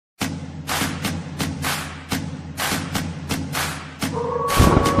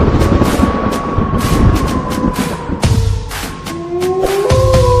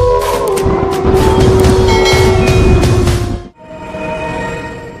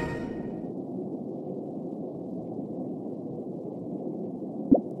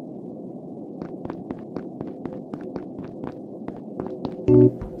Gusto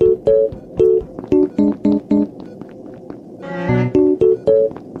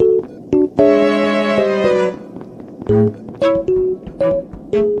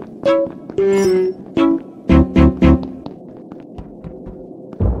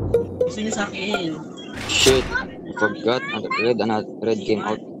niya sa akin. Shit, I forgot. Red came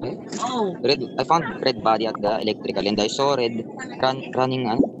out. Eh? Oh. Red. I found red body at the electrical, and I saw red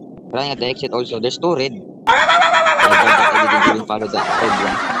running at the exit. Also, there's two red. My God, that I didn't even follow the red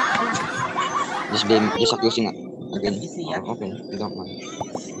one. Just accusing again. Oh, okay, you don't mind.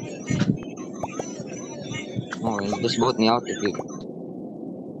 Okay, just vote me out if you.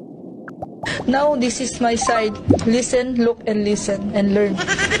 Now this is my side. Listen, look, and listen, and learn.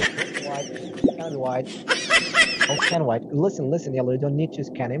 White. Scan white. Don't scan white. Listen, yellow. You don't need to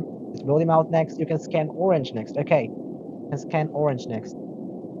scan him. Just vote him out next. You can scan orange next. Okay. You can scan orange next.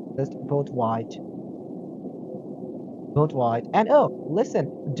 Just vote white. Vote white. And oh, listen.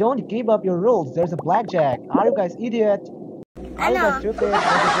 Don't give up your rules. There's a blackjack. Are you guys idiot? Are you guys stupid? There's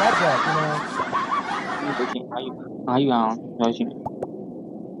a blackjack, you know.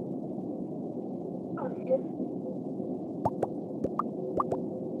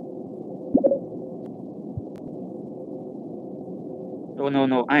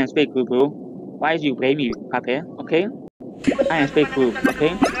 No, I am spacecrew, bro. Why do you blame me, Papa? Okay? I am spacecrew,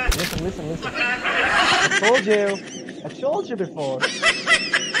 okay? Listen. I told you before.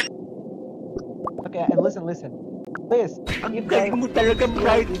 Okay, and listen. Please, if Galing mo talaga,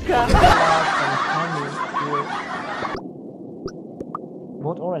 bright ka.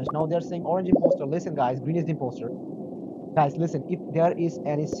 Vote orange. Now they're saying orange imposter. Listen, guys, green is the imposter. Guys, listen. If there is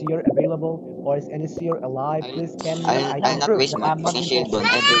any seer available or is any seer alive, please scan me. I'll not waste my fucking shield on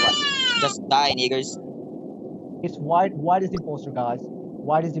everyone. Just die, niggers. It's white. White is the imposter, guys.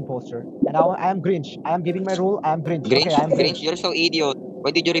 White is the imposter. And I am Grinch. I am giving my rule. I am Grinch. Okay, I am Grinch. Grinch, you're so idiot.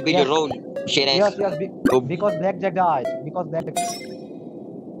 Why did you reveal your role? Shit ass. Yes, because Blackjack died. Because Blackjack.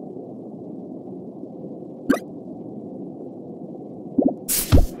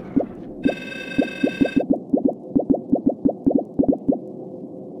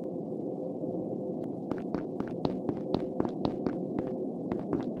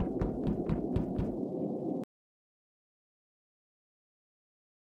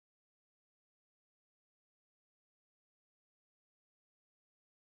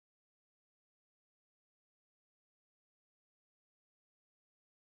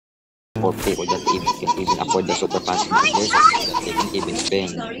 For people that can even afford the super fast versions that they can even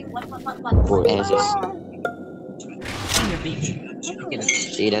spend for S's.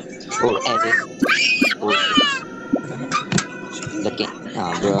 See that? For S's. That can,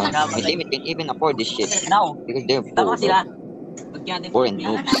 bro. My teammate can even afford this shit because they're poor, bro. Poor and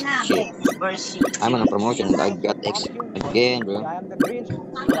noobs. Shit. I'm on a promotion and I got X again, bro. I am the Grinch.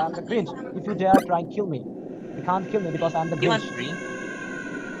 I am the Grinch. If you dare try and kill me, you can't kill me because I'm the Grinch. You want green?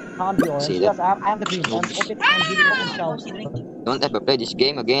 Can't be orange. Yes, I am the Grinch. I'm giving open shout. Don't ever play this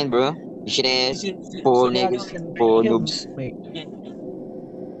game again, bro. You shit ass. Poor niggas. Poor noobs.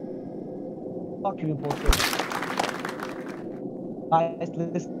 Fuck you, imposter. Guys,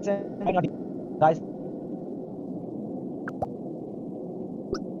 listen. Guys.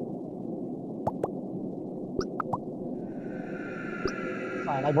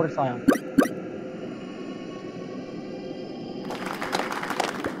 Cyan. I voted Cyan.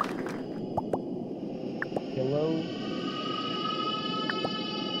 Hello.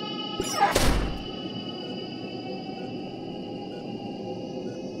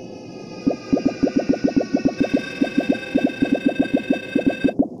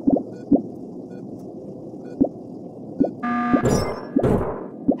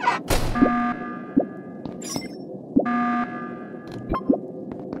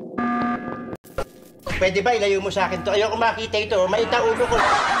 Pwede ba ilayo mo sa akin to? Ayoko makita ito. Maita ulo ko.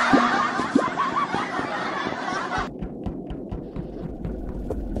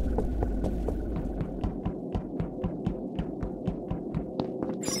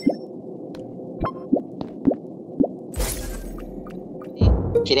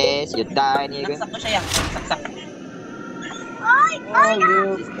 Chires, you die, nigga. Saksak ko siya yan. Saksak.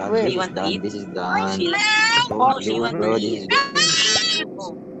 This is done. Fuck This is you, done. Bro, this is done.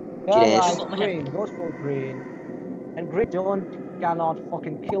 Yeah, Yes. guys, green. Go for green. And green cannot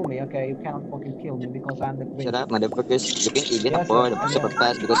fucking kill me, okay? You cannot fucking kill me because I'm the green. Shut up, motherfuckers. You can't even Yes, afford yes, super yes.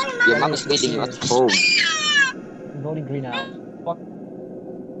 fast because your mom is waiting you at home. I'm voting green out. Fuck.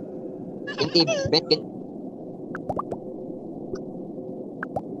 Can't even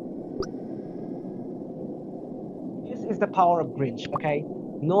This is the power of Grinch, okay?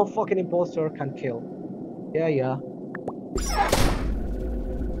 No fucking imposter can kill. Yeah.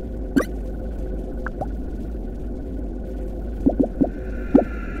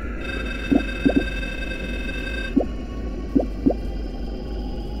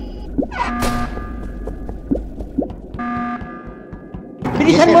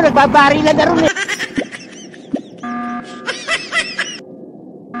 Bilisan mo, nagbabarilan na rin eh.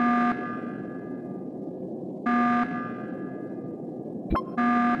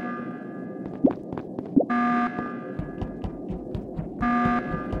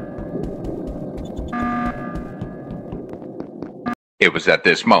 It was at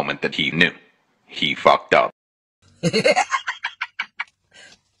this moment that he knew. He fucked up.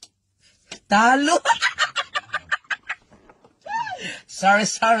 Talo!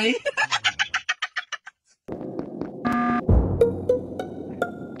 sorry.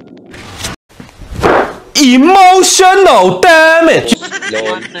 Emotional damage!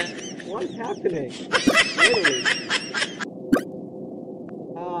 Lol. What's happening? Literally.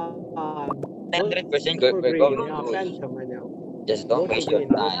 100% Vote we're for green. going Yeah, to win. Phantom, I know. Just don't Vote waste for your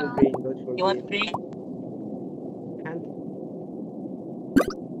green, vote for time. green, vote for You want green. three? Phantom.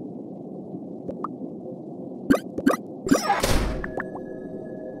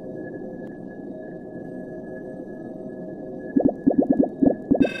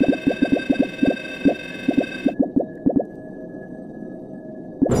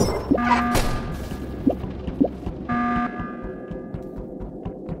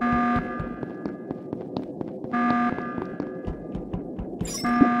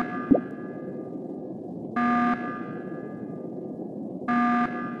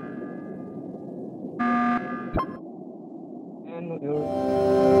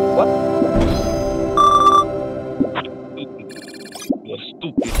 You're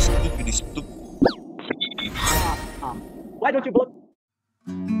stupid. Why don't you vote